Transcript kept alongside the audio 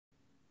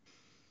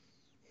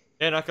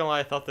Yeah, not gonna lie,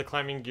 I thought the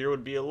climbing gear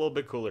would be a little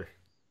bit cooler.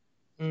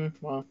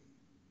 Well,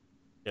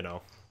 You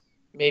know,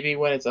 maybe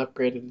when it's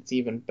upgraded, it's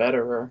even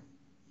better.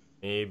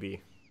 maybe.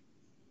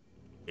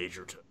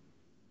 Major.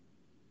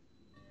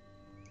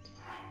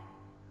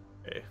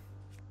 Okay,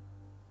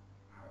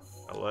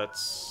 now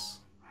let's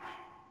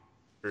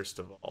first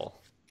of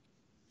all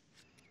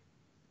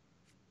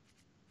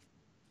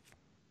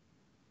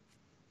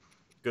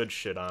good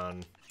shit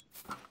on.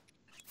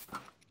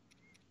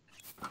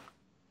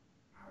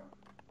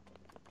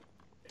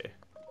 Okay,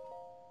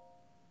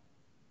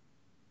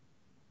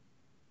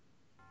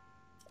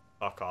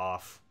 fuck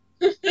off.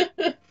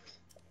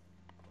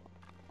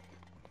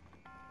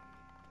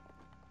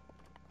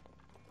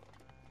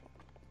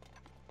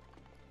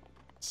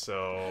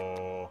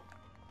 So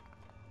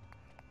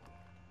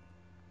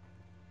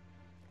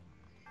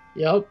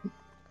Yep.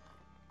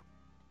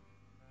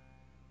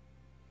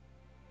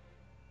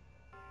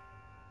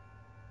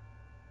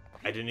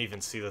 I didn't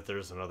even see that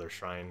there's another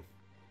shrine.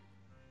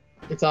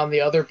 It's on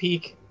the other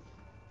peak.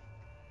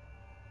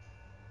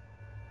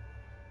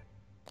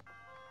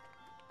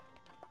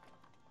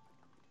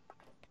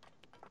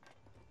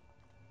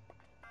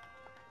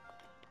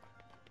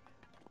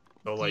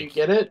 So Do you like,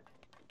 get it?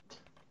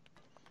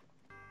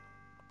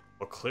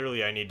 well,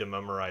 clearly I need to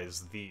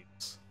memorize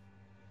these.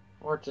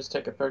 Or just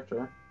take a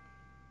picture.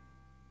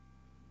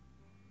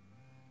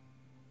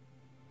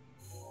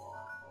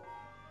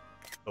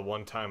 The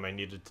one time I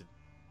needed to.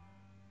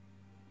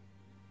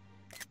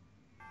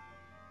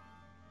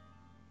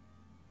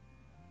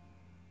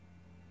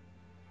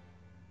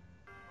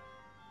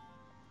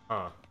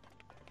 Huh.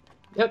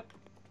 Yep.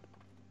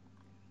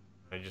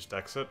 I just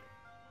exit?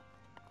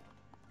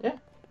 Yeah.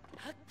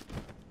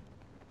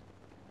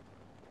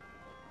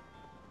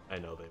 I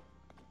know they.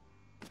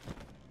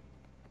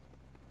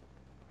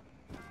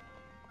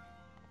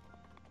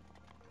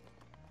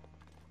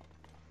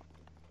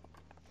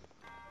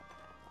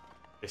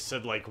 They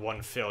said like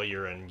one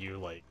failure and you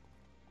like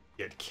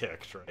get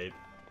kicked, right?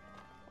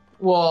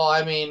 Well,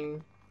 I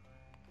mean,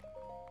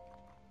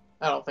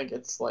 I don't think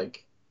it's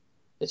like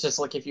it's just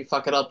like if you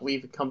fuck it up,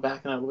 leave, come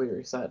back, and it'll be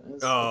reset. Is the thing.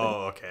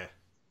 Oh, okay.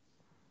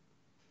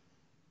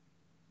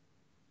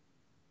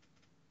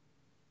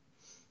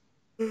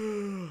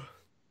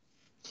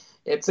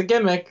 It's a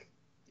gimmick.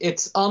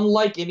 It's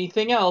unlike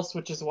anything else,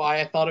 which is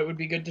why I thought it would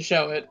be good to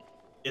show it.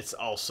 It's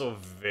also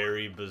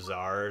very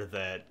bizarre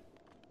that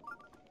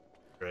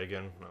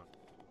Dragon, no,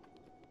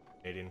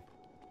 Canadian.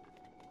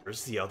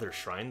 Where's the other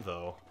shrine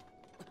though?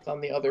 It's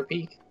on the other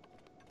peak.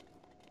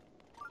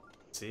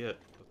 See it?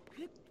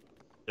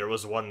 There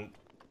was one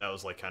that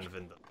was like kind of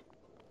in the.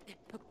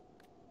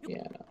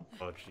 Yeah, no,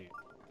 Oh gee.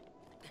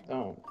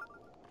 don't.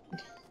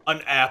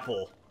 An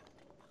apple,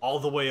 all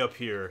the way up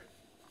here.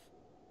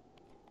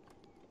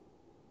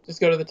 Just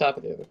go to the top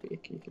of the other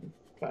peak. You can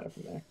find it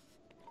from there.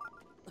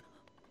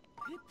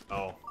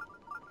 Oh.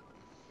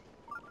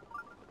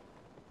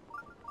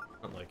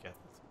 Not like it.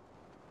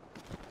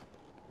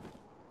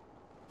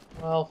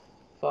 Well,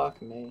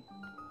 fuck me.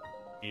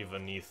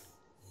 Beneath.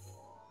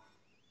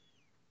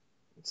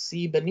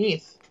 See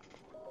beneath.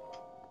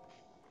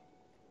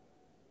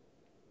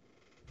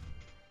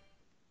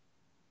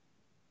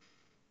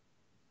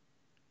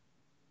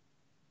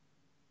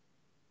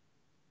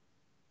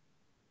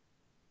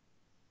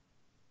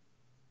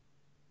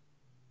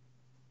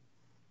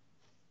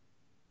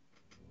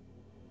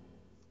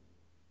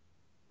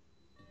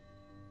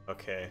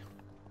 Okay.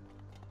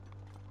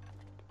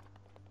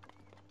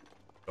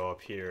 Go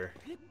up here.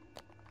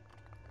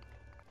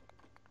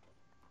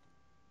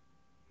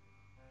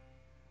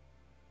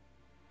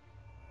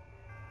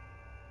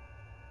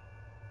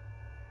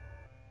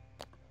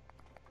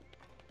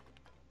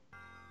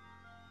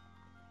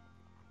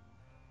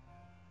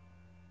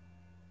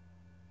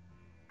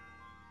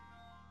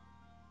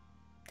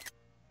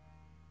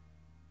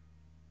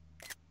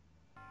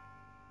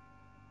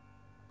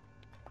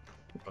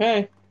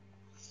 Okay. Okay.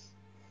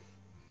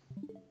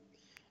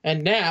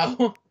 And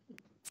now,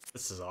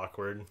 This is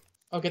awkward.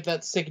 I'll get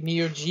that sick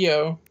Neo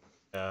Geo.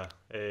 Yeah.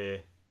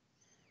 Hey.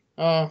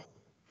 Oh,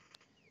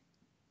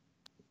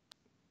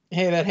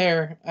 hey, that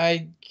hair.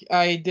 I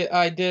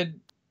did.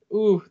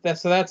 Ooh,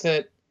 that's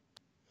it.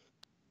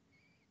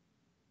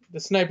 The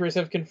snipers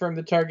have confirmed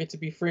the target to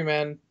be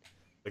Freeman.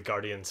 The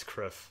Guardian's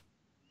Criff.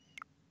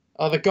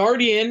 Oh, the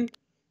Guardian.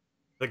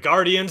 The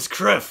Guardian's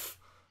Criff!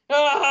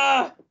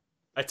 Ah!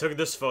 I took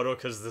this photo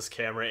because this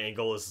camera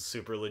angle is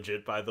super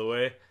legit, by the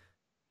way.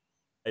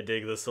 I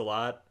dig this a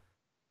lot.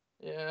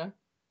 Yeah.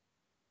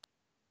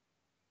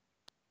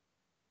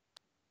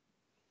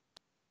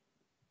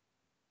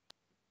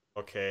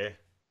 Okay.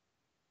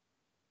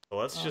 So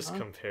let's just Uh-huh.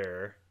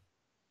 compare.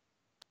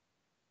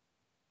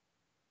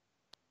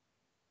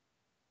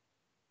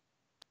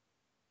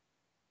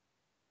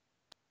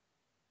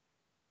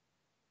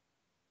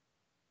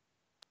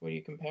 What are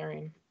you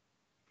comparing?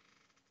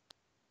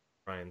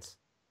 Shrines.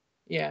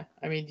 Yeah,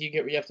 I mean, do you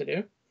get what you have to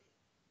do?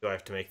 Do I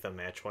have to make them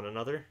match one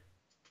another?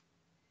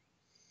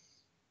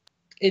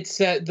 It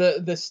said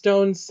the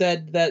stone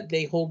said that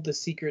they hold the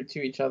secret to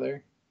each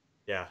other.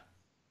 Yeah.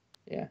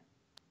 Yeah.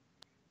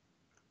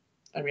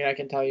 I mean, I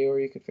can tell you, or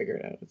you could figure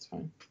it out. It's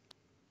fine.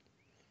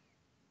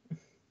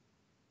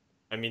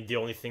 I mean, the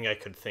only thing I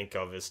could think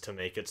of is to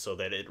make it so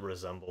that it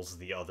resembles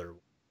the other.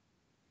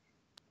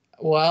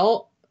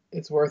 Well,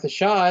 it's worth a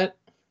shot.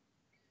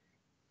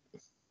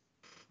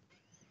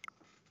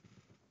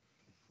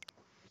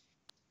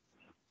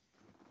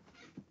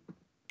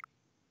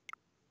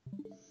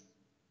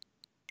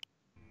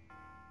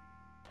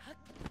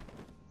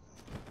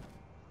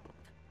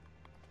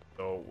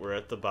 So we're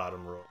at the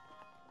bottom row.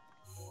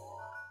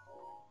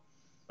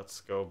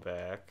 Let's go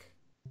back.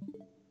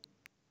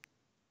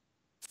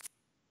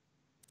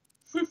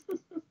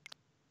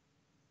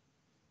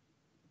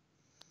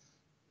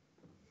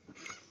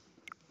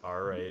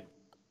 All right.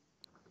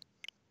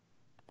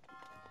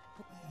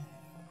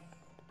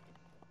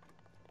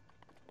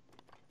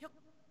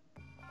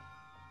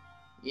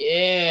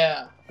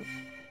 Yeah.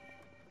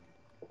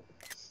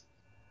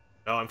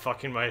 No, I'm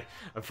fucking my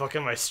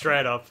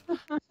strat up.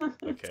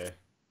 Okay.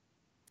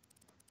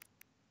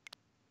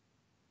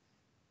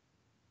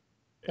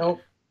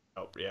 Nope.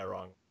 Oh, yeah,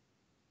 wrong.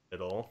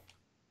 Middle.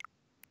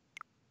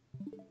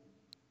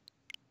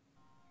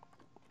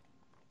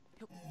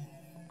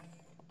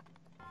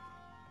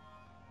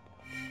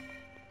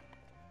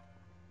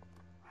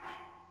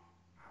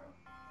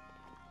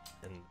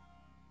 And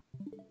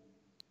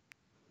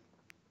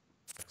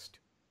next.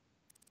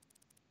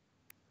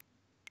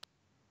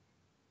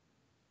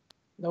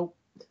 Nope.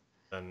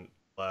 Then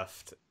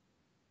left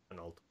and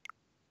alt.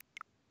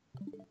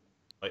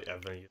 Like,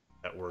 I've been using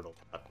that word a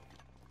lot.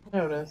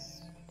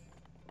 Notice.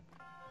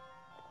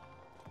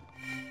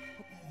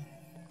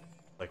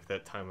 Like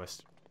that time I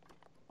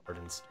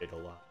started in state a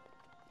lot.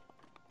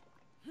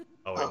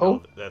 Oh, wait, Oh.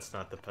 no, that's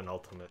not the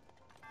penultimate.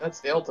 That's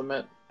the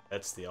ultimate.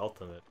 That's the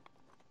ultimate.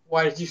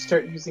 Why did you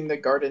start using the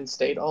garden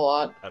state a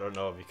lot? I don't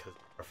know, because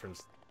reference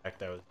the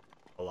fact I was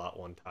a lot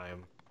one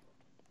time.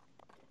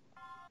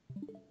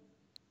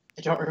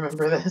 I don't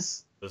remember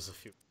this. There's a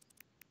few.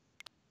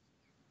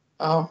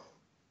 Oh.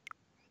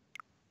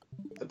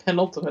 The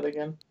penultimate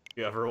again. If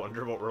you ever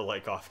wonder what we're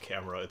like off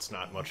camera, it's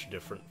not much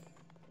different.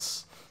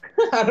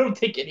 I don't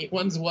think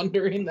anyone's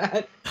wondering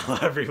that.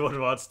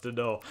 Everyone wants to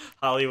know.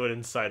 Hollywood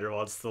Insider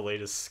wants the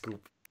latest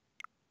scoop.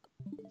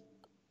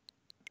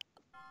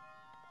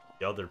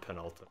 The other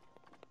penultimate.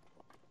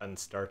 And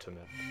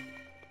startimate.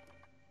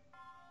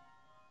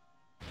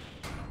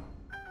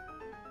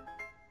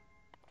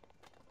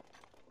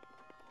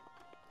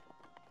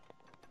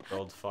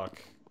 Old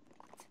fuck.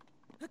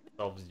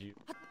 Solves you.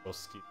 Go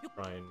keep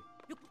trying.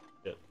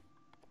 Shit.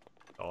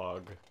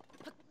 Dog.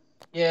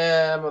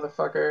 Yeah, Is there a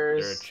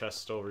motherfuckers.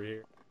 chest over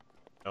here?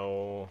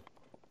 No.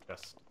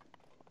 Chest.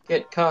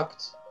 Get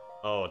cucked.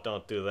 Oh,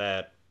 don't do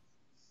that.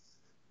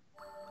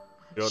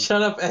 You don't...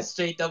 Shut up,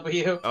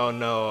 SJW. Oh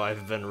no,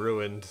 I've been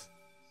ruined.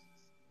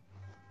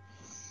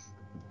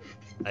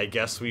 I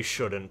guess we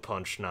shouldn't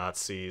punch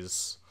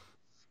Nazis.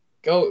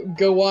 Go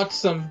watch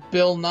some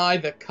Bill Nye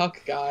the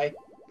Cuck guy.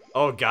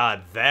 Oh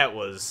god, that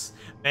was...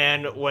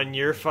 Man, when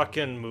your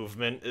fucking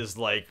movement is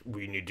like,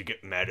 we need to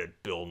get mad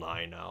at Bill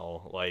Nye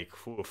now.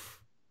 Like, woof.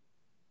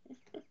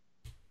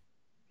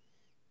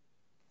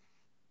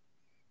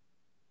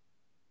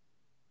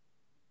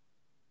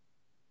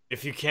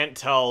 If you can't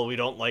tell, we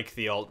don't like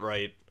the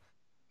alt-right.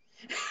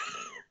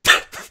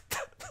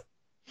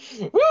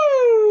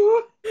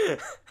 Woo!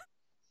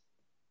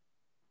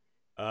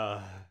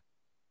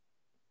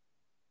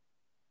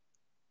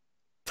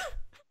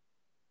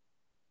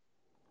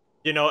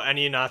 You know,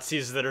 any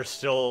Nazis that are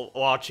still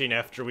watching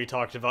after we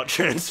talked about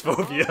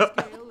transphobia?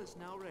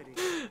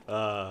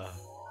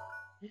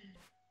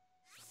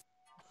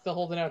 Still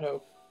holding out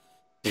hope.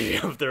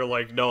 If they're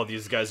like, no,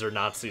 these guys are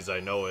Nazis, I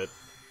know it.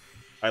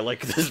 I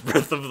like this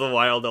Breath of the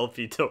Wild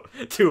LP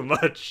too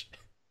much.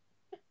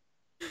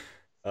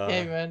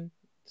 Hey man,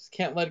 just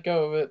can't let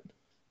go of it.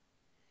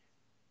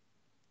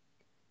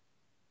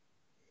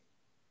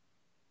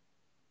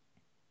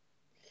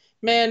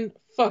 Man,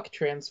 fuck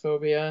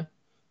transphobia.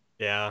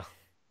 Yeah.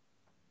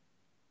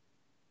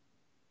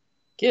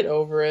 Get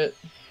over it.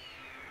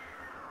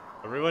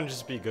 Everyone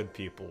just be good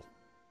people.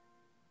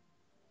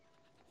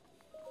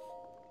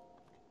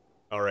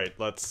 Alright,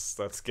 let's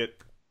get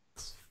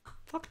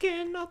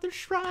fucking another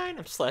shrine.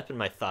 I'm slapping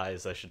my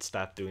thighs. I should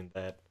stop doing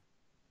that.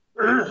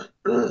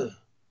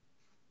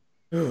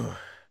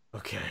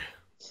 Okay.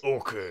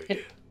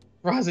 Okay.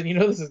 Rosin, you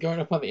know this is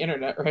going up on the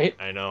internet, right?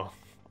 I know.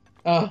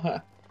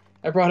 I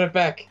brought it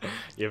back.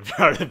 You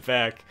brought it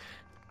back.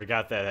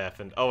 Forgot that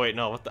happened. Oh wait,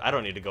 no, what the, I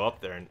don't need to go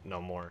up there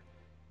no more.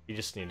 You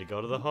just need to go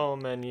to the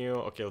home menu.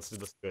 Okay, let's do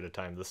this two at a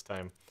time this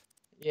time.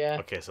 Yeah.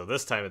 Okay, so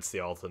this time it's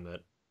the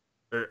ultimate.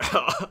 Or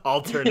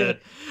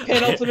alternate.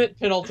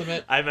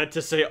 Penultimate. I meant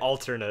to say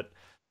alternate.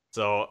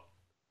 So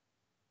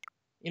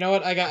you know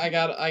what? I got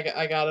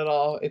it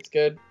all. It's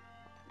good.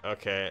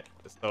 okay.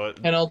 So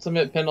it...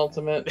 Penultimate.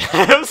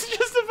 I was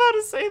just about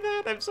to say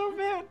that. I'm so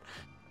mad.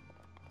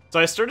 So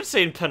I started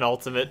saying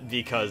penultimate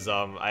because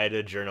I had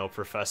a journal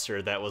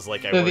professor that was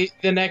like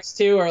the next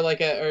two are like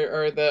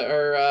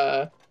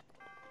the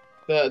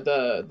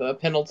The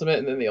penultimate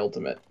and then the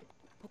ultimate.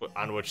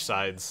 On which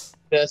sides?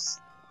 This.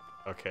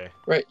 Okay.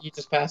 Right, you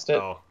just passed it.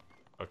 Oh,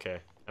 okay.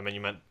 I mean,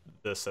 you meant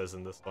this as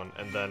in this one.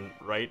 And then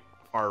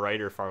far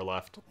right or far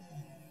left?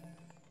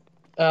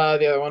 The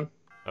other one.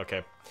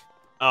 Okay.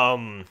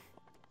 No,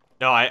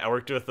 I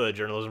worked with a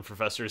journalism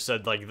professor who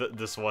said, like,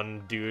 this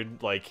one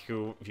dude, like,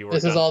 who he worked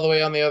This is all the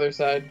way on the other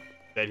side.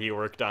 that he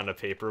worked on a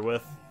paper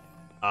with,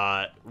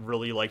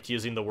 really liked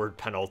using the word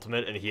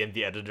penultimate, and he and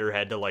the editor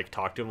had to, like,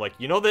 talk to him, like,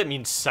 you know that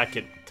means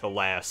second to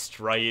last,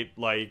 right?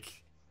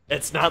 Like,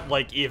 it's not,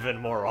 like, even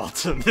more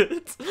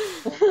ultimate.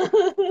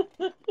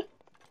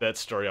 That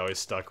story always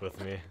stuck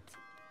with me.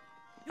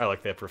 I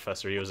like that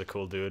professor, he was a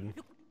cool dude.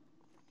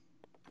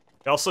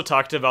 He also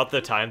talked about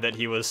the time that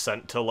he was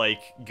sent to,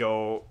 like,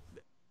 go...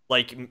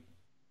 Like,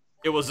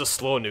 it was a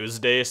slow news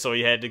day, so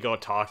he had to go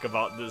talk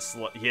about this,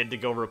 he had to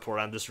go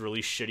report on this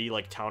really shitty,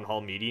 like, town hall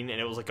meeting,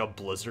 and it was, like, a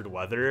blizzard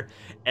weather,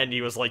 and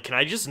he was like, can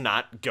I just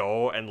not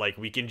go, and, like,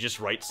 we can just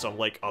write some,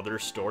 like, other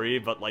story,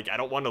 but, like, I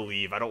don't want to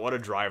leave, I don't want to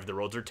drive, the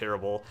roads are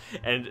terrible,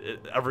 and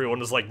everyone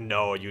was like,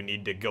 no, you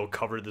need to go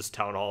cover this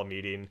town hall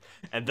meeting,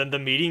 and then the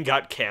meeting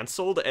got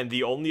canceled, and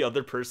the only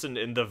other person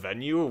in the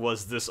venue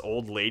was this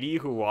old lady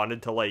who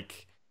wanted to,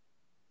 like,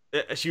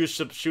 she was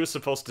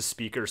supposed to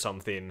speak or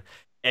something,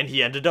 and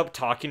he ended up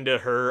talking to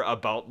her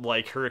about,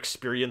 like, her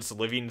experience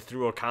living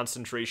through a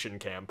concentration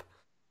camp.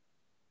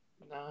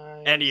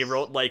 Nice. And he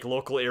wrote, like,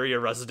 local area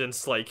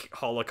residents, like,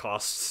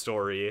 Holocaust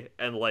story,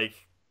 and,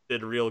 like,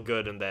 did real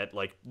good in that,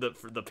 like, the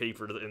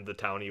paper in the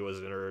town he was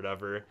in or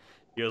whatever.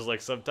 He was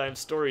like, sometimes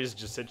stories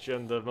just hit you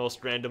in the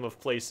most random of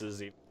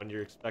places, even when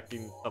you're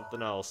expecting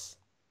something else.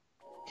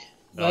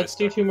 Let's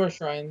do 2 more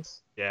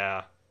shrines.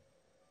 Yeah.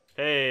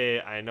 Hey,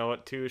 I know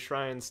what 2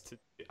 shrines to...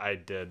 I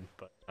did,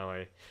 but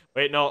no,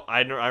 wait, no,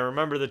 I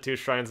remember the 2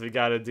 shrines we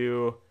gotta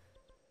do.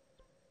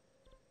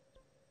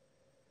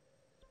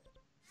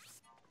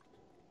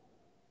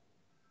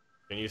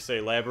 Can you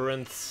say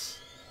Labyrinths?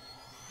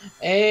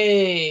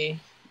 Hey!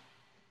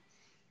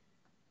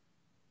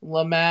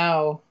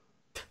 Lamau.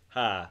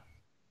 Ha.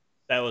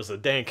 That was a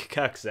dank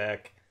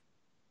cucksack.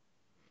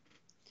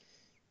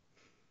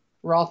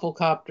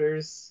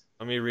 Rafflecopters.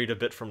 Let me read a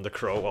bit from The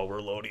Crow while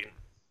we're loading.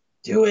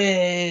 Do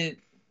it!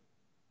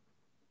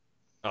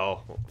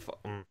 Oh,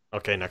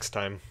 okay, next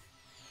time.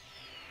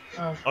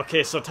 Oh.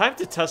 Okay, so time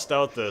to test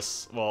out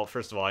this. Well,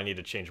 first of all, I need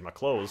to change my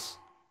clothes.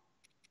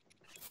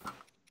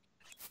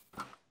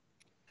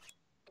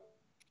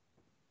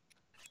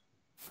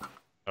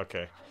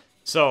 Okay.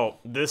 So,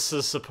 this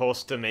is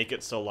supposed to make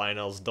it so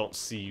Lionels don't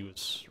see you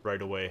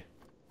right away.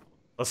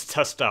 Let's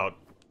test out.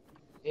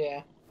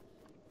 Yeah.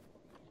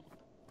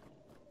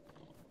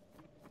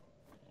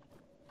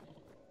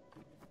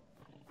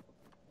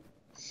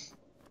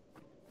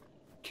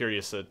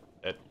 Curious at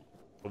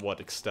what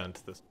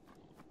extent this...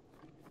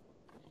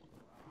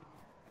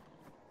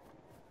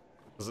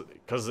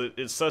 Because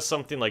it says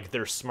something like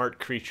they're smart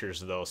creatures,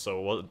 though,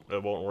 so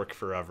it won't work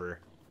forever.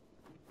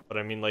 But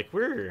I mean, like,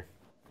 we're...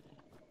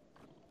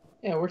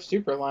 Yeah, we're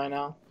super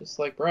Lionel. Just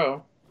like,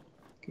 bro.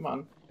 Come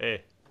on.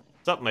 Hey.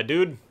 What's up, my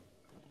dude?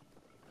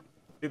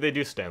 Dude, they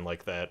do stand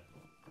like that.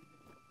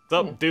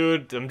 What's up,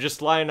 dude? I'm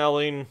just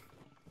Lioneling.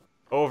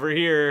 Over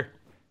here.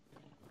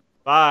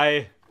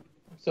 Bye.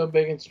 I'm so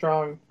big and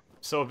strong.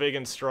 So big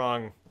and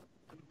strong.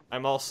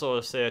 I'm also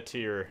a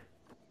satyr.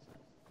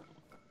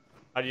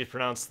 How do you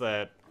pronounce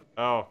that?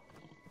 Oh.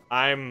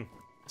 I'm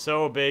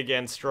so big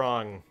and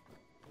strong.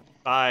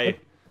 Bye.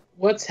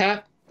 What's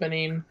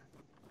happening?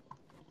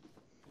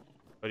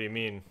 What do you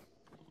mean?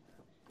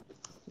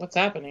 What's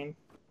happening?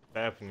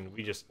 What's happening?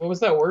 We just... What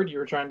was that word you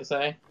were trying to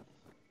say?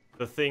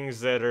 The things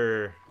that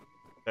are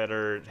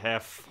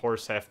half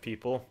horse, half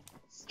people.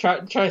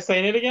 Try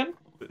saying it again?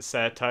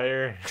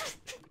 Satire.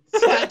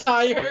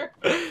 Satire?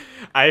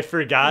 I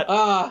forgot.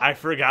 I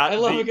forgot. I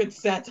love a good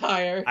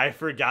satire. I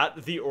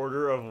forgot the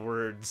order of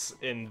words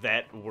in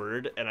that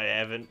word, and I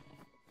haven't...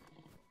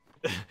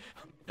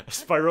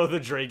 Spyro the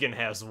Dragon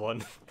has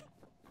one.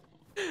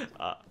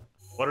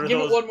 What are Give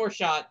those? it one more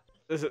shot.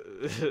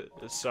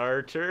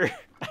 Sartre?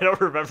 I don't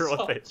remember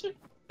what they...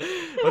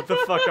 What the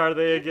fuck are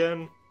they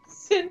again?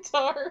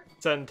 Centaur.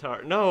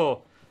 Centaur.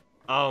 No.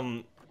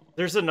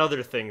 There's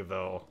another thing,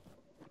 though.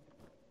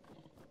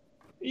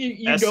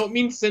 You don't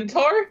mean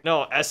centaur?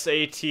 No,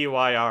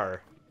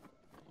 S-A-T-Y-R.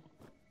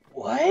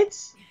 What?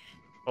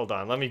 Hold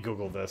on, let me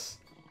Google this.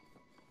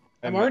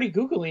 I'm already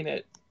Googling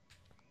it.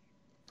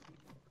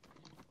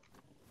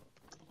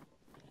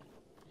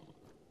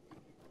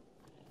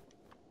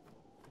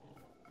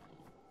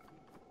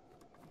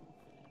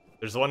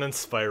 There's one in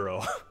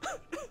Spyro.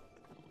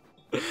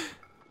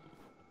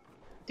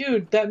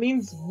 Dude, that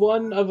means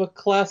one of a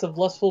class of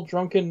lustful,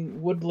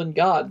 drunken woodland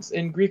gods.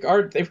 In Greek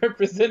art, they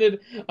represented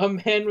a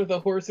man with a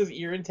horse's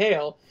ear and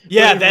tail.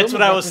 Yeah, that's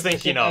what I was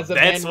thinking of.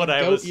 That's what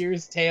I was... Goat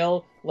ears,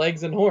 tail,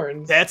 legs, and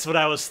horns. That's what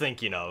I was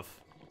thinking of.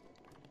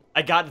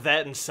 I got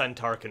that and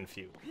Centaur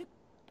confused.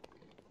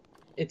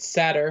 It's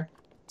Satyr.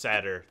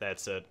 Satyr,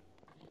 that's it.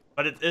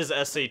 But it is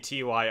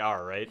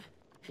S-A-T-Y-R, right?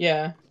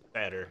 Yeah.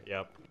 Satyr,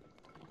 yep.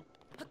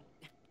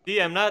 See,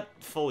 I'm not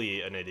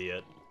fully an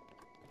idiot.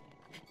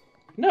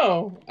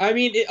 No, I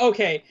mean,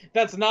 okay,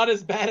 that's not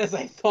as bad as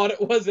I thought it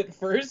was at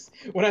first,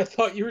 when I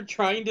thought you were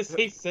trying to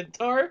say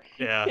centaur,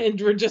 Yeah. and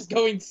we're just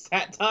going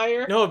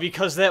satire. No,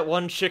 because that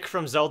one chick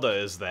from Zelda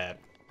is that.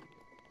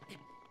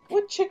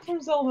 What chick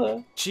from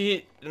Zelda?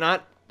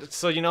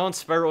 So you know in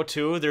Spyro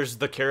 2, there's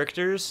the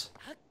characters?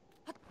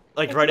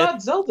 Like It's right not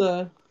at...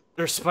 Zelda.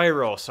 There's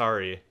Spyro,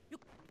 sorry.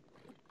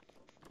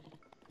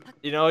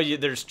 You know,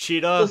 there's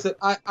Cheetah. Listen,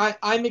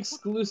 I'm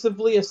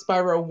exclusively a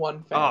Spyro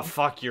 1 fan. Oh,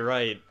 fuck, you're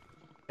right.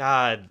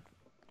 God.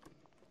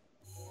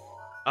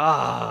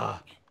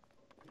 Ah.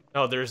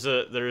 No, there's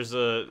a...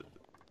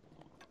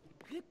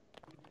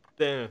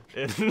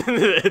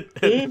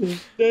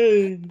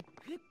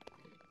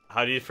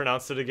 How do you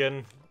pronounce it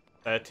again?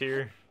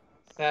 Satyr?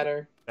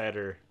 Satyr.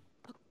 Satyr.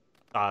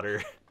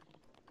 Solder.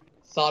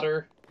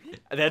 Solder.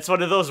 That's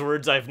one of those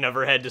words I've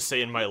never had to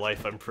say in my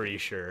life, I'm pretty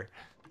sure.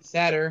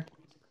 Satyr.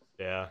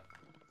 Yeah.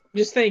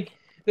 Just think,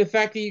 the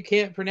fact that you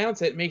can't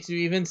pronounce it makes you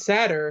even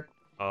sadder.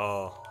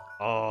 Oh.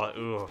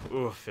 Oh,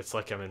 oof. It's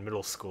like I'm in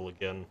middle school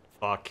again.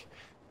 Fuck. Is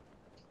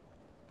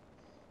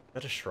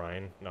that a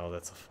shrine? No,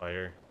 that's a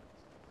fire.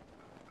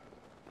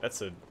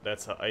 That's a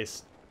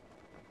ice.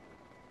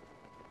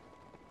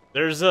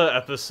 There's a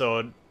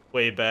episode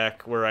way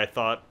back where I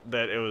thought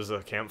that it was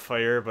a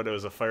campfire, but it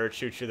was a fire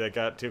choo-choo that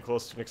got too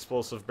close to an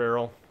explosive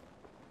barrel.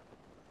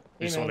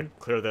 I just want to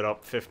clear that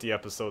up 50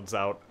 episodes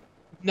out.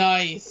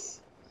 Nice.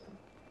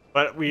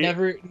 But we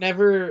never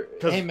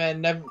hey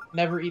man,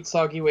 never eat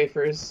soggy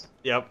wafers.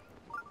 Yep.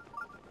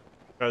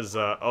 Because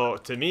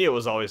to me it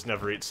was always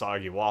never eat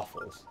soggy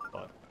waffles,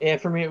 but yeah,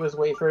 for me it was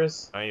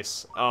wafers.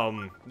 Nice.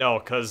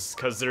 No, cause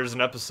there's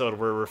an episode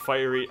where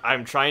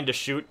I'm trying to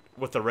shoot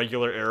with a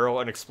regular arrow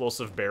an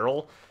explosive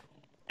barrel,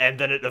 and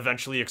then it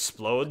eventually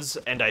explodes,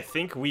 and I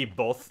think we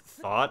both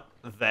thought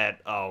that,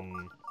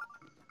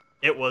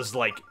 it was,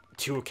 like,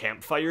 2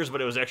 campfires, but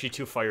it was actually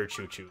 2 fire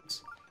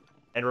choo-choos.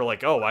 And we're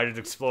like, oh, why did it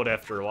explode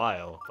after a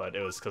while? But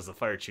it was because the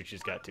fire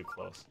choo-choos got too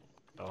close.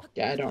 So.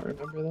 Yeah, I don't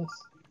remember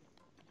this.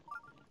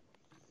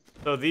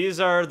 So these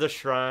are the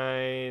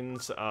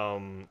shrines,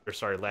 or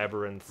sorry,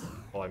 labyrinth.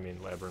 Well, I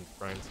mean labyrinth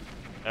shrines.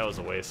 That was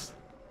a waste.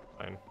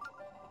 Fine.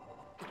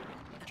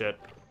 Shit.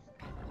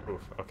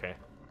 Oof, okay.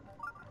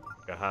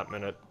 A hot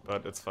minute,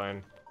 but it's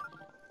fine.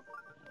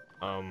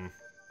 So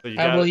you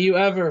How will you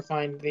ever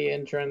find the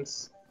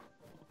entrance?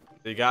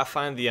 You gotta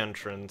find the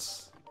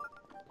entrance.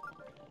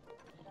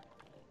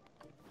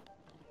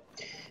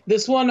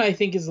 This one, I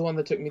think, is the one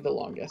that took me the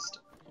longest.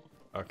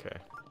 Okay.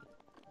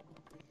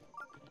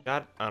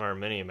 Got on our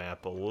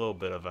mini-map a little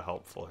bit of a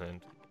helpful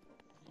hint.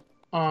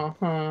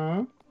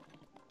 Uh-huh.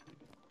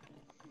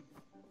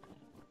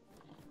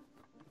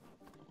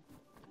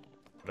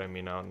 But I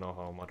mean, I don't know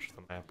how much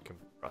the map can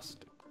be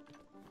trusted.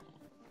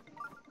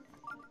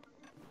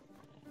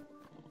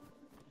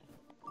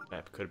 The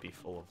map could be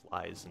full of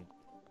lies and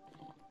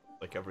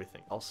like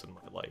everything else in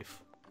my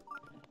life.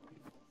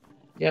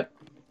 Yep.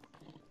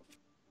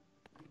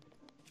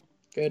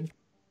 Good.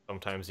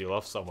 Sometimes you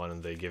love someone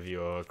and they give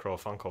you a Crow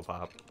Funko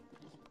Pop.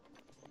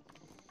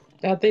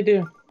 That they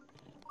do.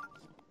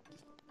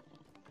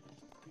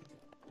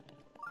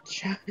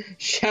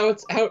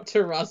 Shouts out to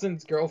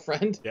Rosin's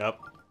girlfriend. Yep.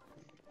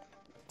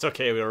 It's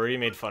okay, we already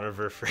made fun of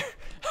her for...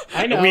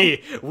 I know.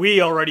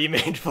 We already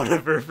made fun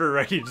of her for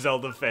writing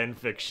Zelda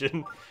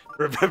fanfiction.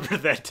 Remember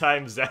that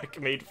time Zach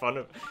made fun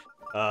of...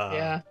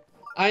 Yeah.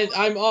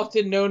 I'm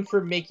often known for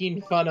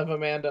making fun of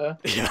Amanda.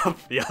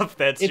 Yep,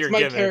 that's your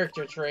gimmick. It's my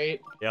character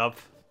trait. Yep.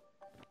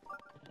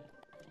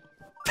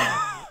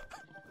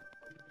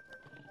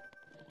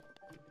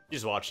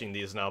 She's watching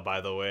these now,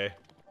 by the way.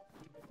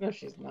 No,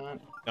 she's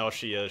not. No,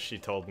 she is. She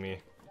told me.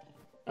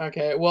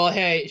 Okay, well,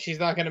 hey, she's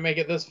not gonna make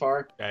it this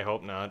far. I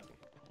hope not.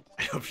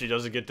 I hope she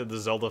doesn't get to the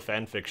Zelda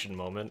fanfiction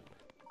moment.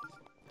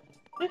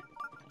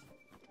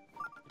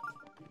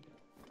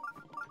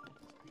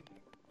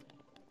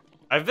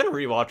 I've been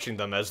rewatching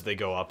them as they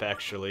go up,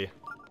 actually.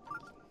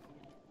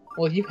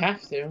 Well, you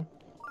have to.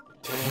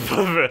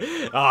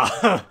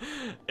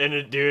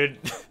 Dude,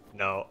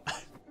 no.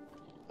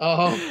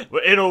 Oh.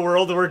 In a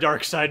world where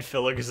Darkside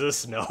Phil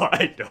exists, no,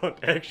 I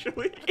don't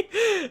actually.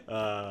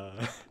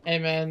 Hey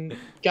man,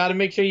 gotta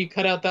make sure you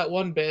cut out that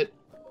one bit.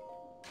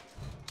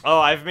 Oh,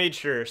 I've made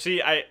sure.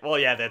 See, well,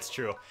 yeah, that's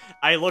true.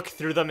 I look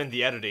through them in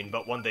the editing,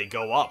 but when they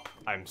go up,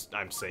 I'm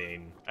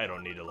saying I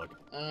don't need to look.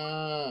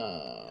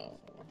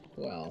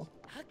 Well.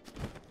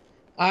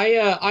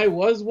 I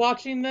was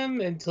watching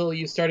them until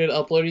you started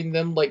uploading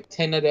them like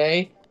 10 a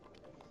day.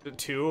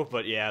 2,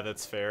 but yeah,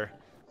 that's fair.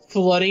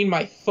 Flooding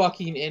my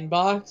fucking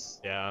inbox.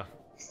 Yeah.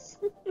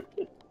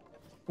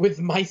 With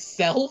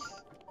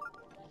myself?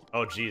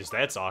 Oh, geez,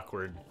 that's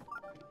awkward.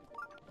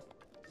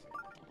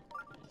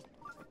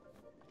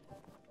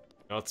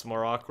 You know what's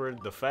more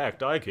awkward? The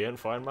fact I can't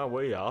find my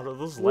way out of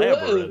this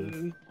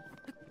labyrinth.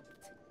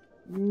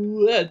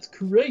 Whoa. That's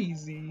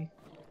crazy.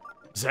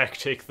 Zach,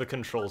 take the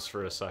controls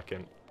for a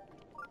second.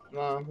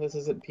 No, this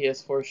isn't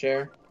PS4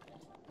 share.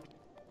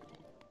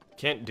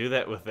 Can't do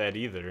that with that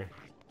either.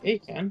 Yeah, you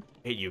can.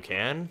 Wait, you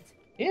can?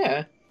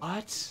 Yeah.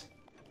 What?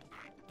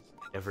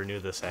 Never knew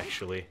this,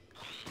 actually.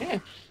 Yeah.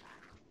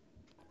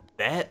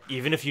 That,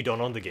 even if you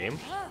don't own the game?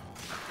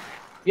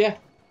 Yeah.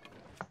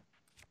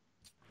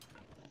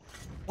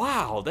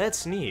 Wow,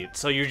 that's neat.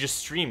 So you're just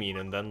streaming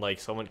and then, like,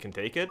 someone can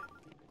take it?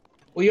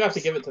 Well, you have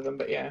to give it to them,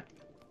 but yeah.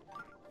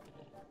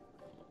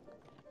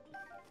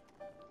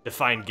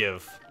 Define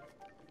give.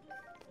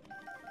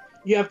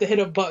 You have to hit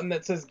a button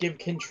that says give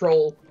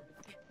control.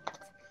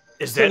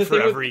 Is So that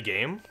for every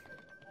game?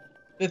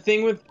 The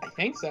thing with... I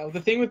think so.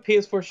 The thing with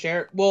PS4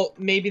 Share... Well,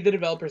 maybe the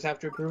developers have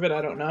to approve it.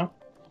 I don't know.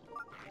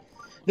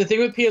 The thing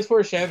with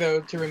PS4 Share,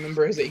 though, to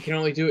remember is that you can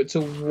only do it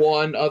to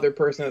one other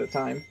person at a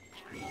time.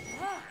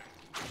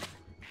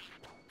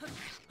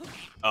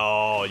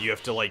 Oh, you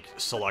have to, like,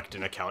 select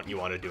an account you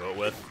want to do it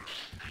with?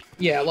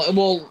 Yeah,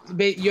 well,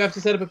 you have to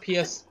set up a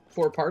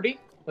PS4 party,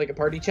 like a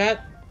party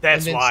chat.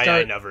 That's and then why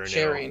start I never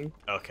sharing. knew.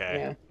 Okay.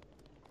 Yeah.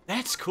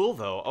 That's cool,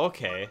 though.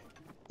 Okay.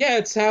 Yeah,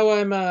 it's how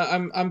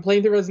I'm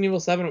playing through Resident Evil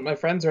 7 with my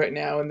friends right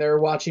now, and they're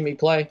watching me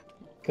play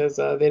because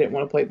they didn't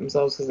want to play it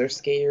themselves because they're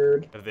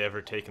scared. Have they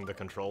ever taken the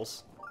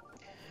controls?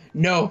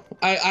 No,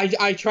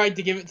 I tried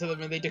to give it to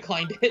them and they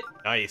declined it.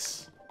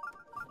 Nice.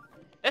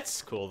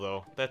 That's cool,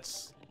 though.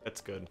 That's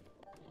good.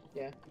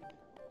 Yeah.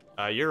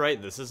 You're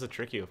right. This is a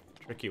tricky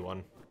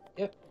one.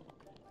 Yep.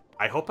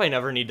 I hope I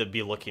never need to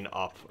be looking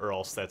up, or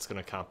else that's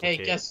gonna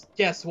complicate. Hey,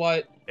 guess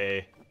what?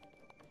 Hey.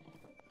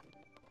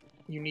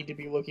 You need to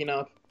be looking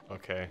up.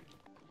 Okay.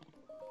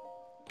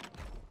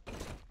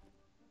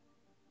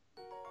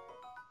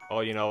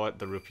 Oh, you know what?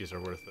 The rupees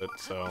are worth it,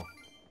 so...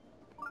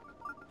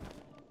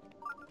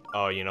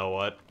 Oh, you know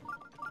what?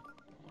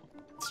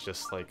 It's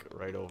just, like,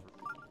 right over.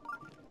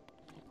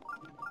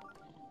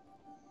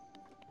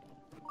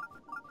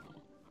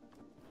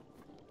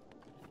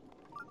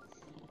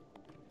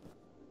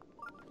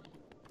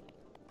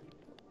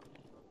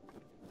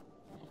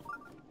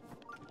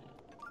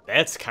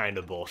 That's kind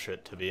of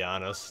bullshit, to be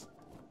honest.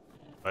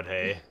 But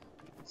hey.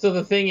 So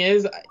the thing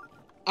is,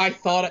 I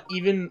thought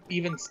even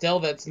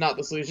still that's not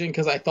the solution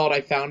because I thought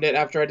I found it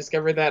after I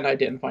discovered that and I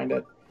didn't find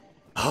it.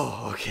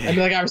 Oh, okay. I mean,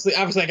 like obviously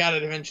I got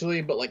it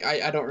eventually, but like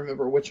I don't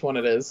remember which one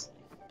it is.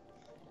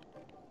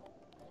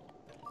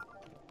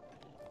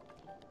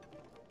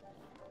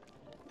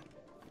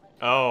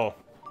 Oh.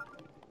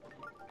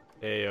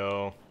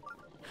 Heyo.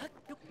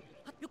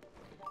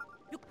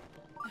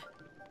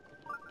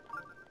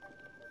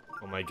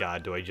 Oh my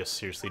god, do I just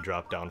seriously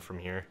drop down from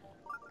here?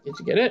 Did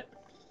you get it?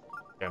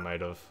 I might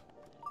have.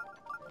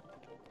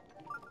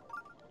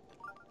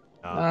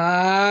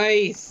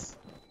 Nice.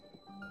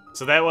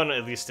 So that one,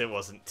 at least it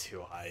wasn't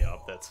too high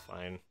up. That's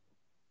fine.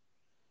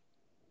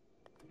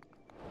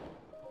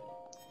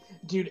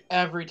 Dude,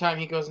 every time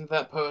he goes into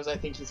that pose, I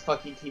think he's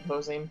fucking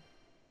T-posing.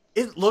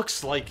 It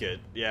looks like it,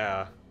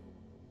 yeah.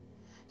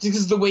 Just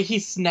because the way he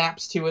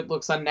snaps to it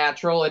looks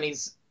unnatural, and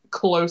he's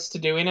close to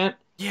doing it.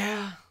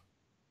 Yeah.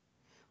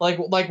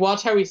 Like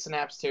watch how he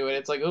snaps to it.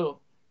 It's like, ooh.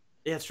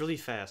 Yeah, it's really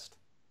fast.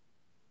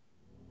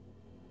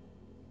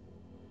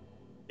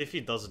 If he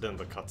does it in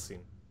the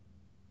cutscene.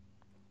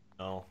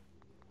 No.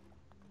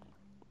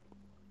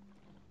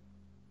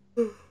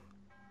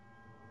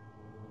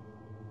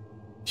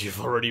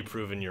 You've already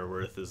proven your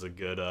worth is a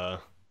good,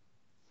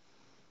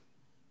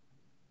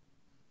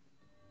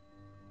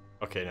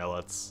 Okay, now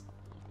let's...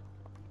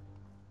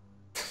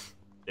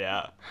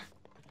 Yeah.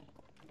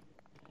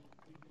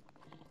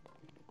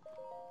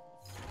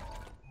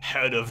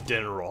 Head of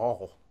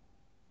Dinral.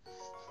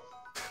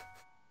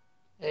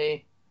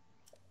 Hey.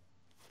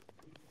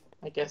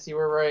 I guess you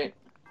were right.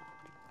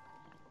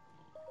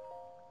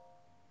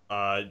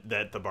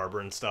 That the barber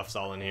and stuff's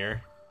all in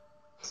here.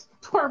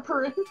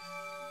 Barbarin.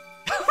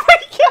 Oh my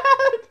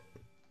god!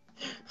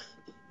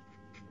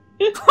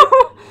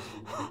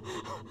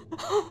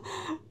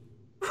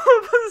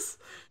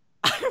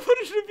 I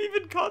wouldn't have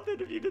even caught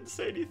that if you didn't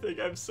say anything.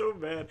 I'm so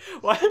mad.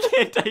 Why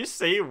can't I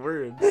say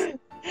words?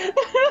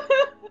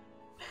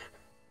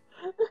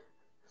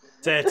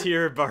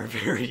 Satyr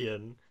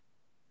Barbarian.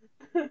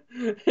 I'm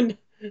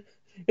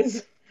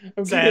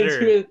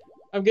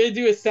gonna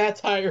do a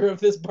satire of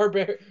this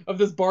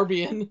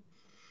Barbian.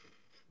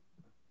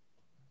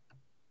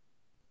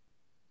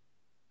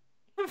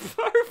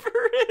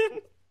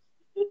 Barbarin.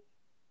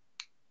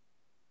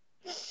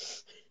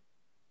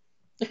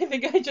 I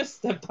think I just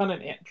stepped on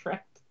an ant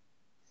trap.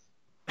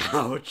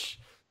 Ouch.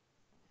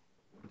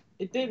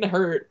 It didn't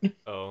hurt.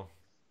 Oh.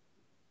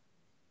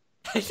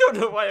 I don't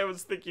know why I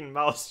was thinking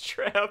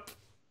mousetrap.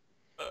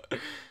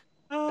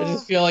 I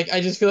just feel like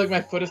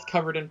my foot is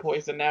covered in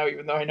poison now,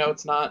 even though I know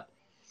it's not.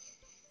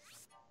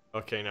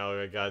 Okay, now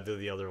I gotta do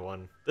the other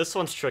one. This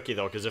one's tricky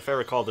though, because if I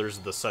recall, there's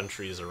the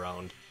sentries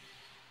around.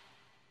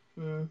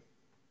 Hmm.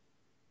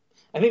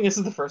 I think this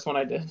is the first one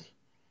I did.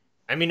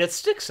 I mean, it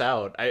sticks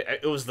out.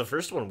 It was the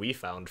first one we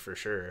found for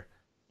sure.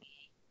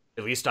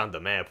 At least on the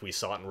map, we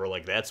saw it and we're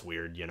like, that's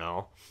weird, you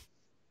know?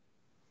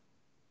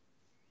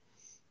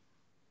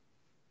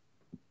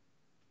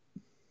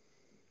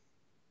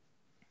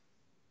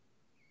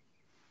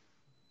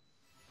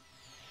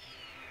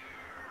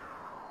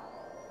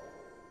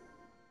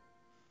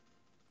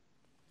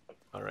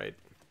 Alright.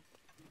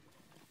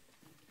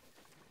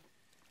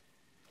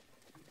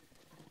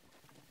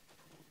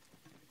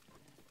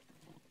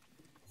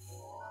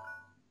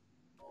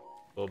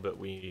 A little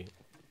bit Wii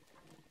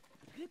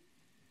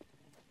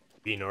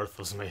North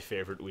was my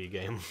favorite Wii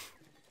game.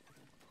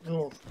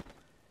 Oh.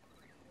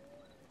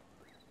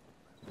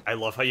 I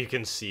love how you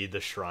can see the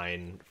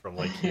shrine from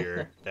like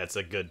here. That's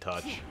a good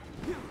touch.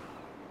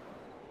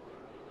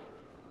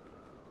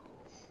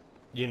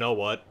 You know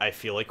what? I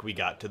feel like we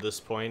got to this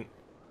point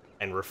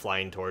and we're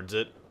flying towards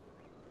it,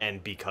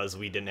 and because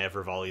we didn't have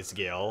Rivali's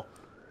Gale,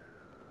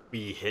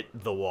 we hit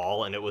the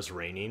wall and it was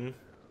raining,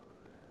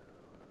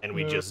 and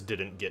we just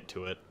didn't get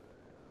to it.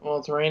 Well,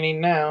 it's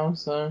raining now,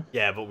 so...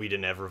 Yeah, but we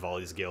didn't have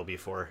Rivali's Gale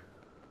before.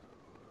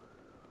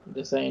 I'm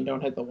just saying,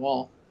 don't hit the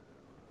wall.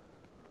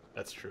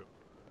 That's true.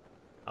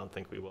 I don't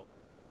think we will.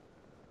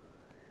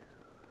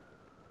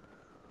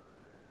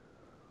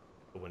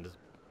 The wind is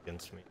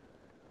against me.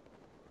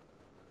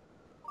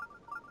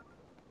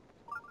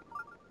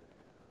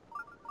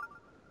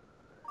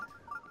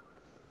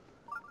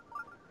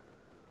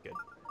 Good.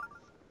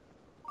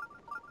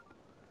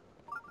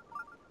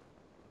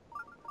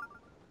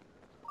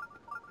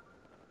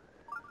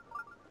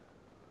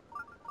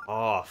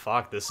 Oh,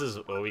 fuck, this is...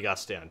 Oh, we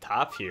gotta stay on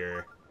top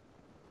here.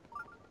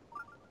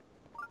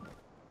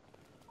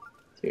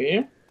 Do you?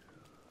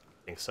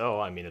 I think so.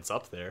 I mean, it's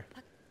up there.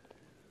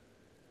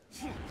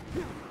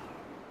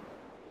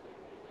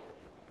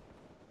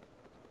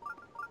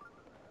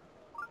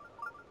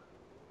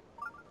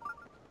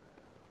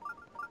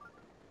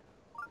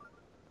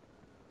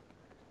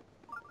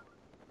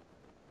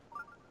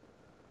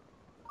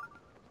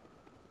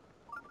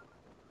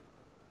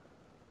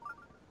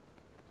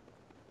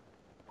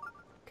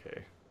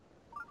 Okay.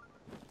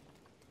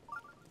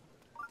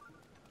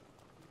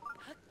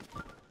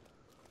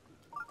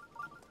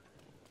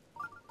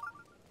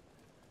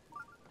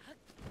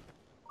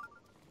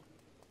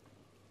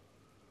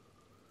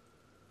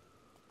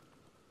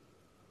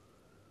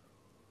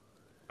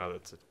 Oh,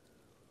 that's it.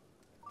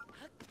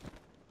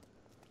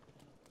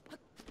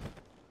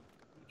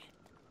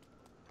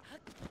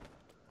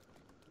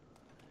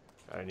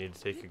 I need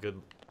to take a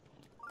good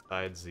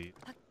side seat.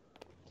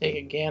 Take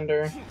a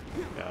gander.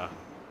 Yeah.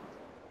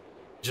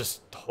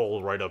 Just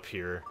hole right up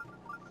here.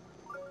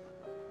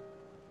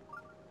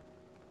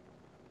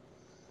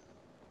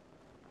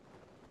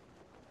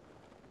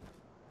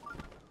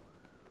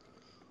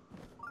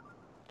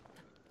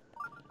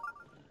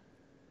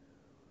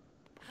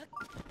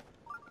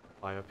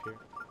 Fly up here.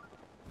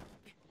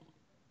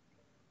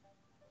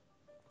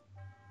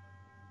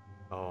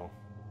 Oh.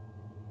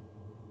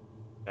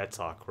 That's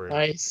awkward.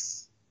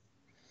 Nice.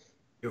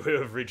 You would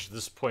have reached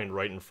this point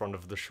right in front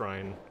of the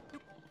shrine.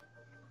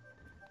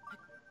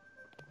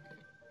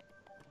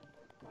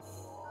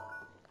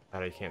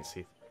 That I can't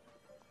see.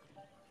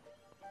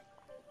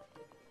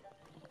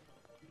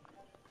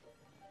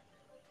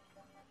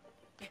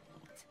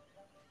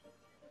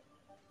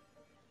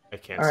 I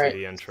can't see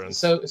the entrance.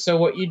 So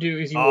what you do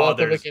is you walk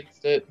up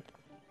against it,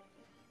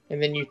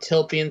 and then you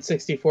tilt the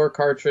N64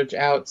 cartridge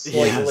out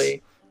slightly.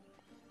 Yes.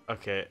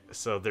 Okay,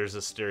 so there's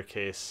a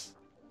staircase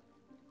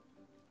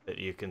that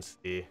you can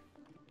see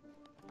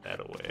that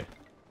away.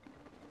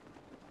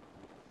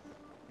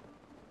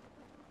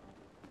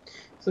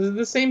 So is it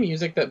the same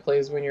music that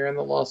plays when you're in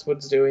the Lost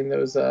Woods doing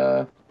those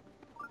yeah,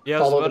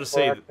 I was about to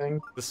say,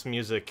 thing? this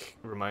music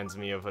reminds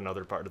me of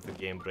another part of the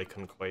game, but I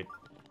couldn't quite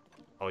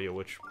tell you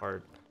which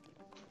part.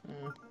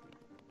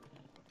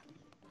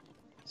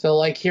 So,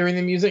 like, hearing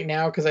the music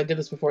now, because I did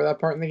this before that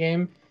part in the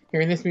game,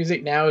 hearing this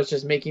music now is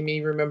just making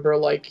me remember,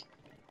 like,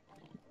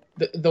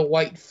 the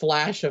white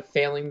flash of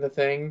failing the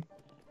thing.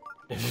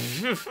 Or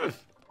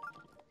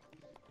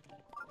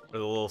the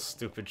little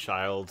stupid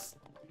child.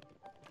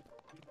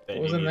 What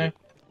was in there?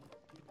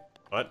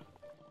 What?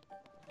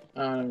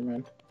 Oh, never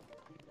mind.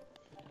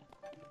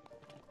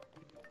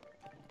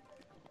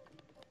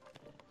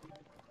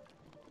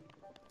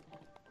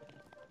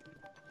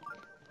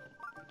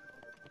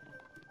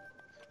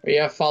 But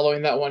yeah,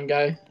 following that one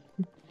guy.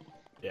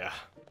 Yeah.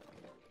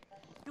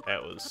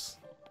 That was...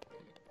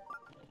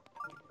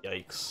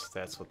 Yikes,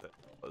 that's what that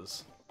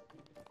was.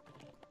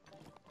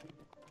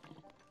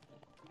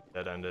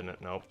 Dead end in it,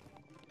 nope.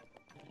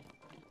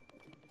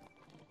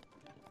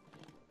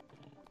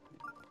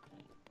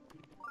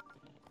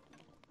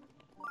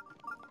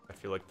 I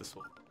feel like this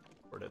will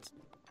record it.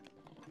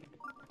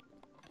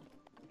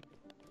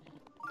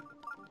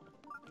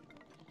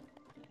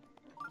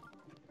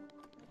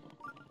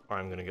 Or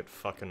I'm gonna get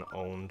fucking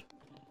owned.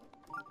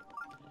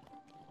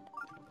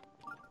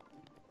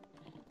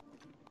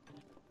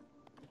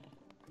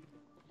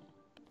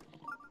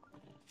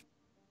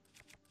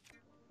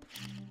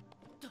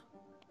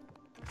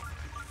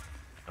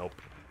 Nope.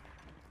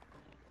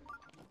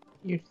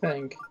 You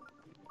think?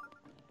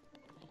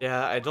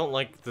 Yeah, I don't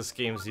like this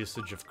game's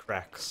usage of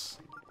cracks.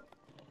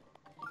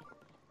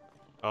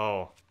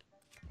 Oh.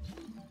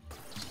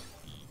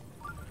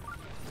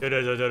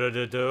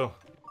 Do.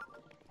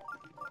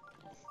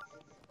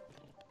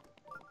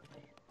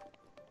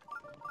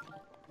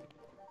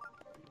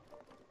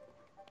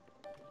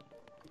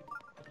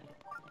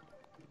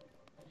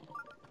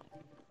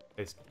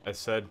 I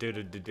said do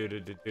do do do do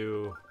do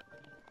do.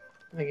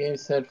 The game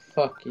said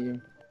fuck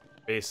you.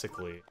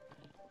 Basically.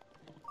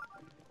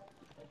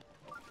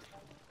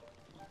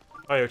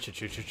 Oh, choo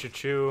choo choo choo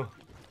choo.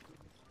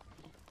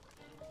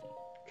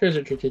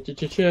 Treasure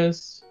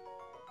chest.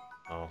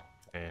 Oh,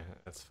 yeah,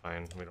 that's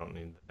fine. We don't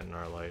need that in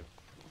our life.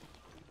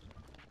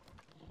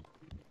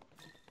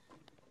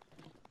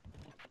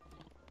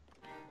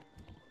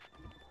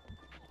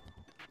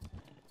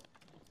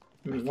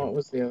 What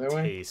was the other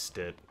way? Taste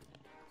it.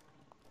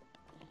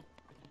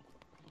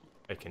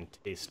 I can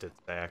taste it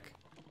back.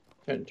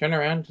 Turn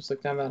around, just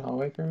look down that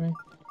hallway for me.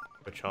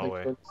 Which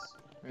hallway? Like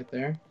right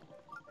there.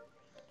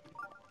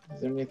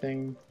 Is there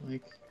anything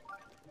like?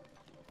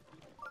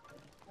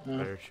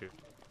 Better shoot.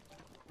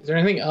 Is there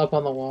anything up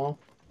on the wall?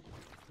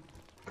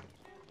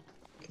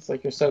 It's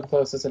like you're so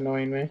close, it's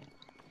annoying me.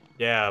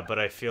 Yeah, but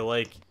I feel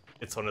like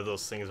it's one of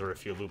those things where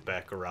if you loop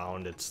back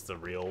around, it's the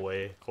real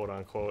way, quote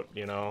unquote,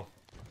 you know?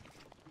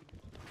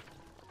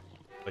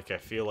 Like, I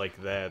feel like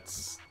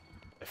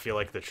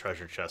the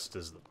treasure chest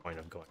is the point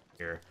of going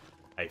here.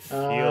 I feel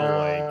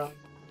like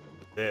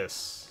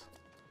this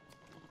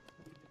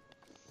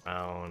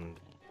round.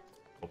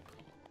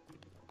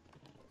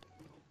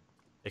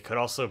 It could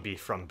also be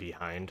from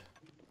behind.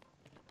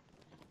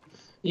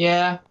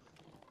 Yeah.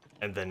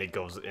 And then it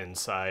goes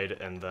inside,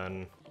 and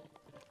then...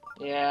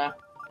 Yeah.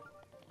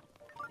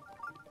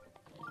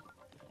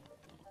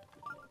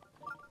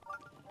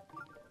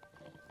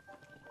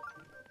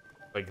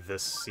 Like,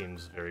 this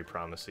seems very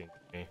promising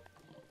to me.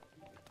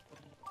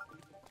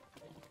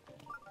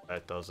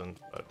 That doesn't,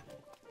 but...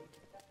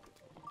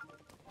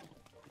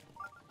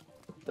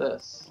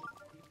 This.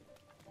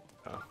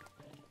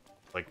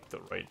 Like, the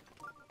right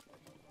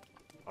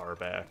far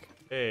back.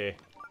 Hey!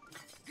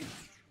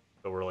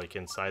 So we're, like,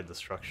 inside the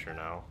structure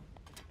now.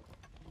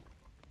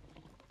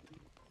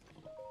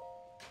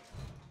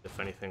 If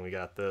anything, we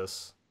got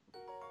this.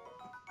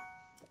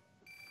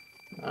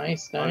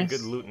 Nice, A lot of nice.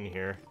 good loot in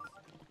here.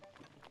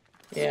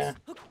 Yeah.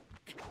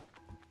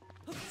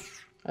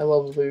 I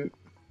love loot.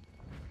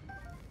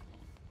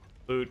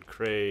 Loot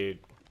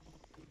crate.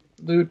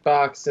 Loot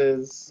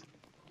boxes.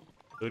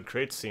 Loot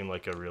crates seem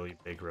like a really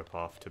big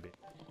ripoff to me.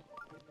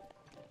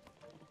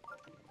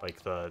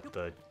 Like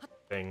the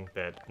thing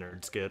that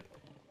nerds get.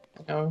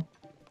 No.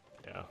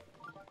 Yeah.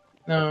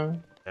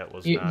 No. That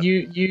was You not...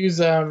 use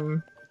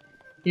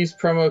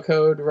promo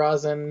code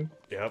Rosin.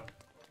 Yep.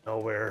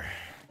 Nowhere.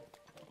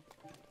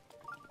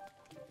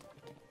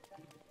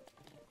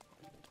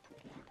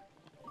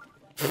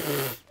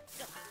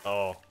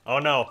 Oh. Oh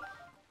no!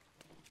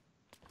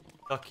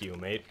 Fuck you,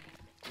 mate.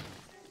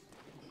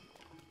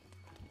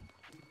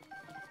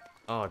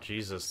 Oh,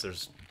 Jesus,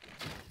 there's...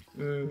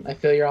 I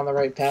feel you're on the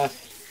right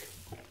path.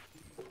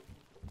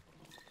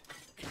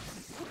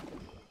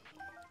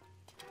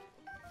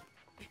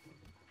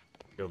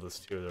 Kill this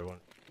too, there one.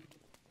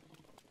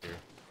 Here.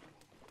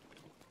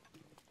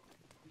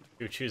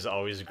 Uchis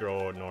always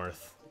grow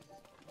north.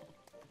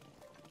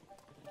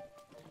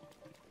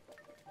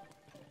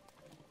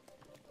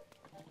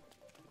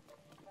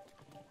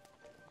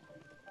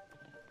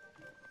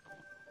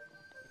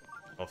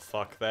 Oh,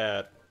 fuck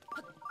that.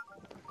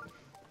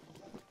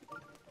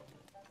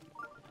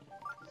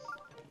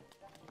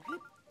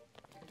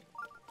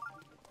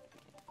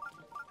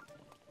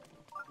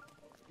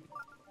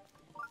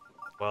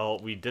 Well,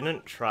 we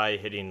didn't try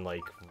hitting,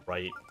 like,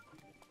 right.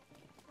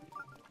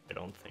 I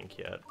don't think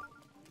yet.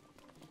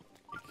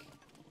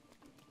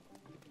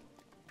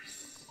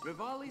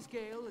 Rivali's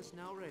gale is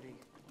now ready.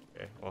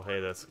 Okay, well, hey,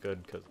 that's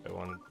good, because I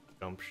want to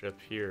jump ship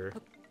here.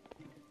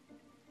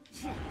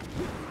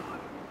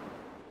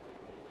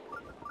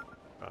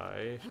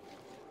 Try.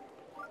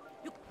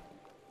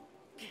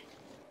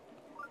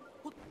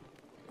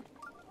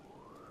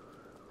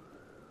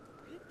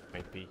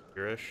 Might be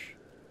here-ish.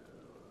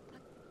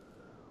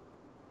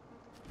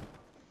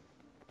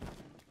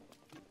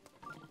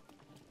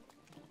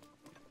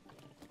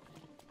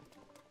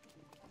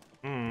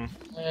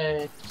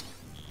 Hey,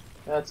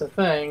 that's a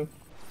thing.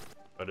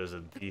 But is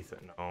it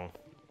decent? No.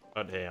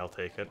 But hey, I'll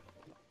take it.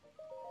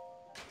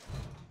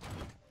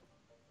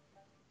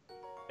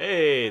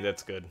 Hey,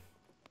 that's good.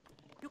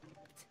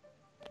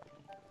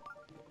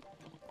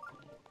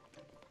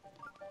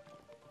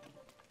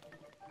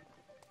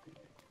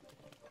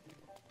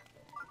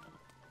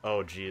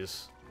 Oh,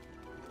 jeez.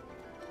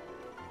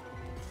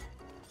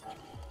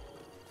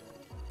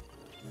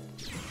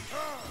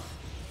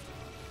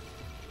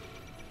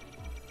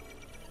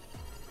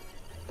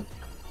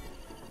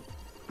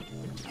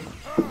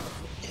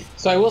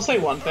 So I will say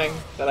one thing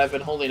that I've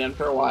been holding in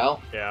for a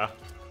while. Yeah.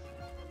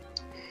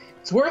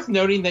 It's worth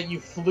noting that you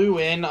flew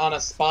in on a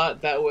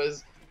spot that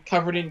was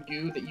covered in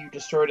goo, that you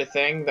destroyed a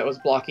thing that was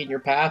blocking your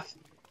path.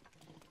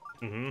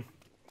 Mm-hmm.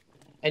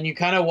 And you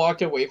kind of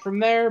walked away from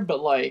there,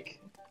 but like...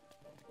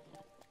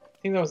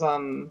 I think that was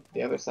on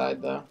the other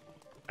side, though.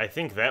 I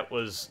think that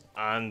was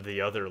on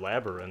the other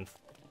labyrinth.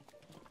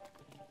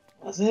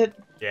 Was it?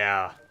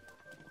 Yeah.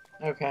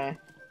 Okay.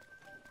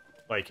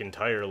 Like,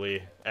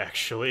 entirely,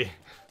 actually.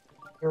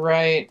 You're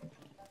right.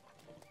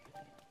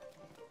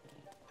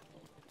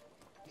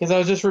 Because I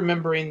was just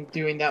remembering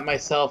doing that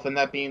myself and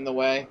that being the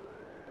way.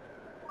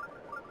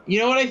 You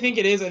know what I think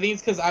it is? I think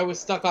it's because I was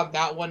stuck on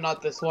that one,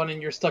 not this one,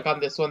 and you're stuck on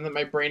this one, that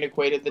my brain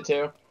equated the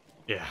two.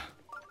 Yeah.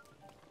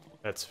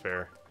 That's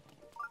fair.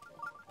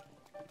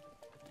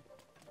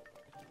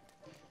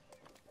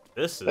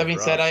 This is That being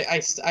rough. said,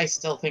 I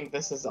still think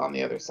this is on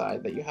the other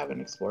side that you haven't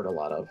explored a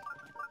lot of.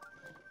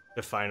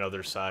 Define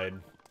other side.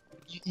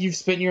 You've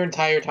spent your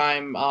entire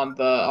time on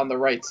the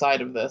right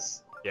side of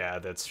this. Yeah,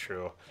 that's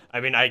true. I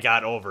mean, I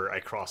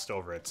crossed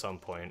over at some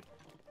point.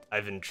 I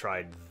haven't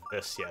tried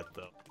this yet,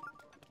 though.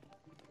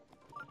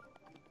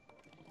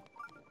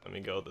 Let me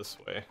go this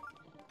way.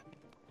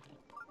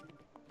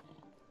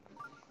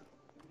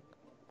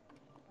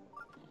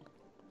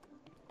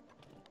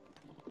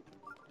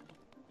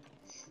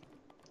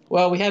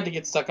 Well, we had to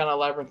get stuck on a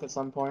labyrinth at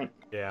some point.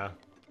 Yeah.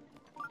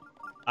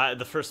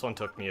 The first one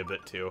took me a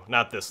bit, too.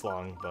 Not this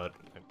long, but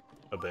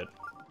a bit.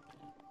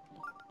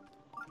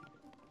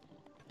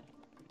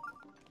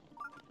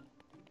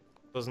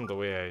 Wasn't the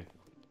way I...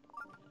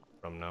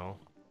 from now.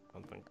 I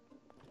don't think.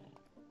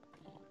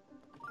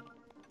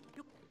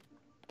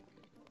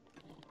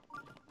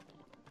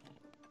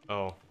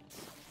 Oh.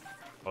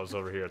 I was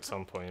over here at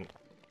some point.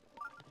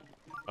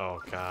 Oh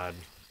god.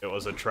 It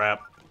was a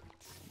trap.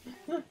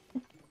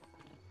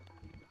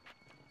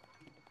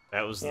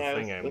 That was the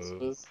thing I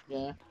moved.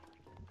 Yeah.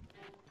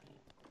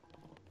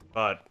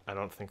 But I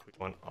don't think we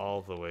went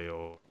all the way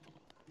over.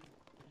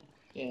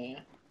 Yeah.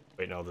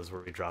 Wait, no, this is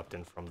where we dropped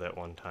in from that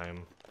one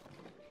time.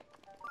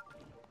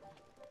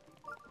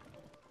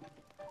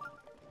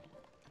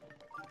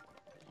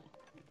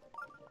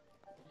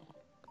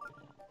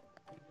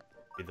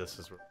 Maybe this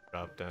is where we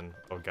dropped in.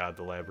 Oh god,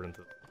 the labyrinth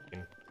is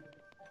working.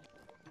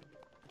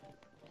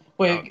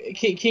 Wait,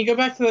 can you go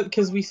back to that?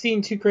 Because we've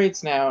seen 2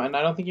 crates now, and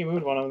I don't think you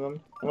moved one of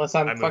them. Unless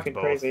I'm I moved fucking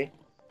both. crazy.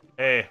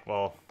 Hey,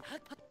 well,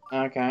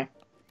 Okay.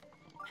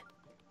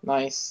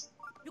 Nice.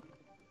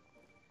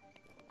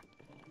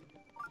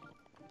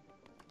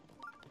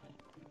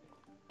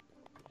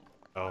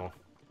 oh.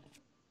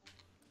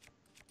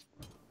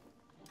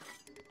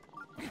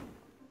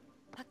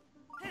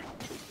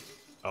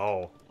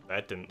 Oh,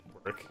 that didn't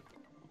work.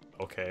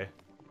 Okay.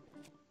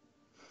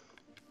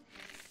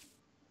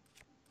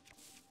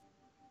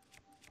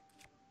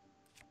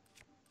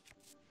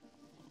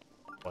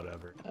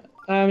 Whatever.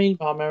 I mean,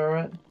 I'll remember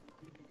it.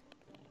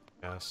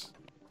 Yes.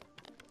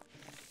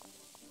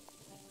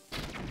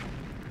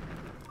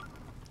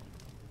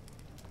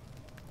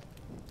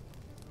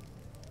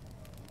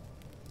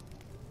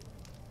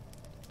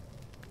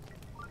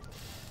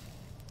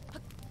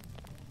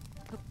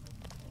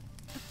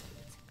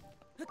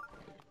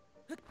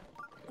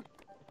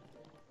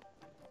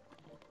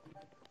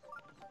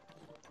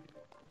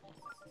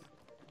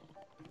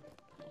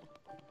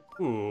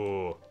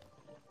 Ooh.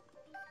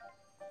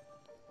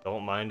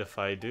 Don't mind if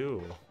I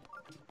do.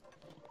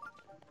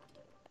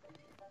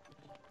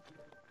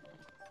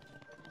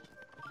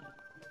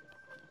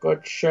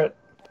 Good shit.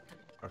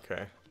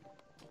 Okay.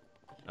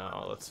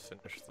 Now let's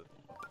finish this.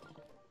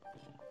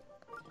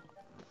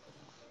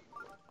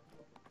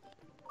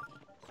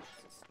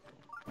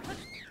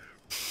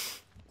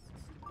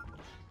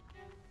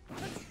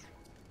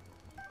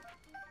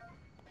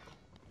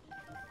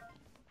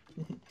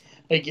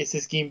 I guess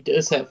this game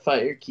does have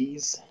fire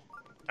keys.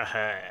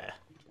 Aha.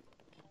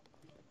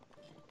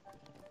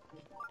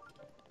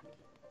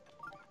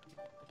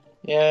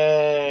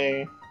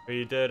 Yay.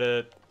 We did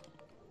it.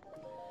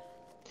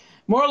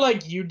 More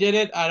like you did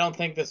it. I don't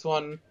think this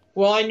one...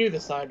 Well, I knew the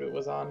side it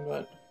was on,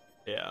 but...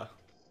 Yeah.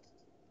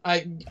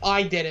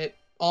 I did it.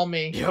 All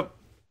me. Yep.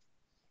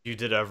 You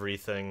did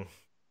everything.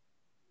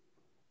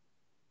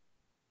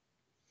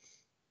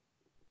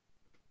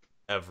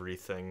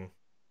 Everything.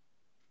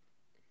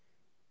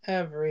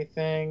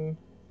 Everything.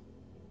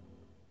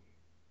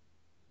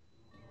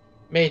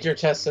 Major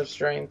test of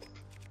strength.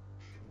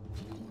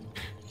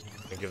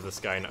 I give this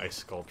guy an ice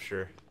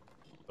sculpture,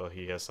 so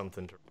he has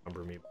something to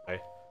remember me by.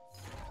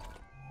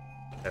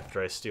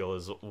 After I steal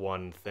his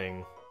one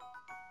thing.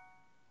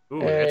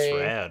 Ooh, that's Hey.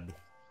 rad.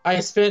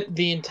 I spent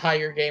the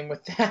entire game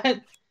with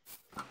that.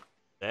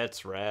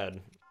 That's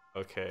rad.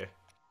 Okay.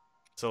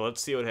 So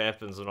let's see what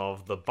happens when all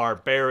of the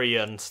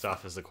barbarian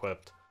stuff is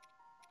equipped.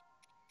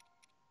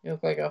 You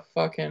look like a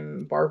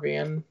fucking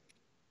Barbian.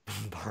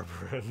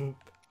 Barbarian.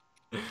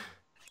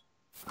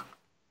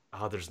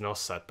 Oh, there's no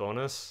set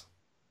bonus?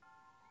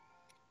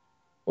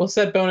 Well,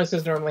 set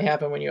bonuses normally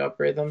happen when you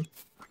upgrade them.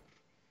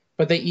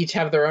 But they each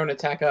have their own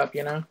attack up,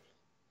 you know?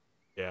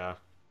 Yeah.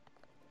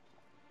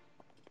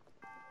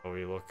 Oh,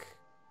 we look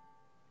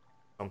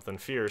something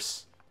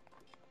fierce.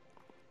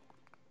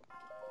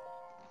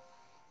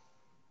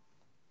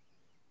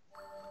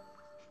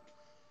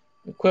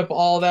 Equip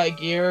all that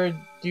gear,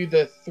 do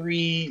the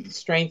 3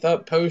 strength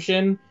up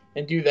potion,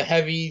 and do the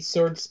heavy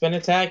sword spin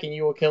attack, and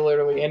you will kill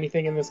literally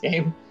anything in this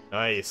game.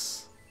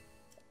 Nice.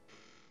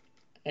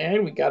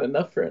 And we got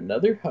enough for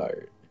another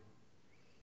heart.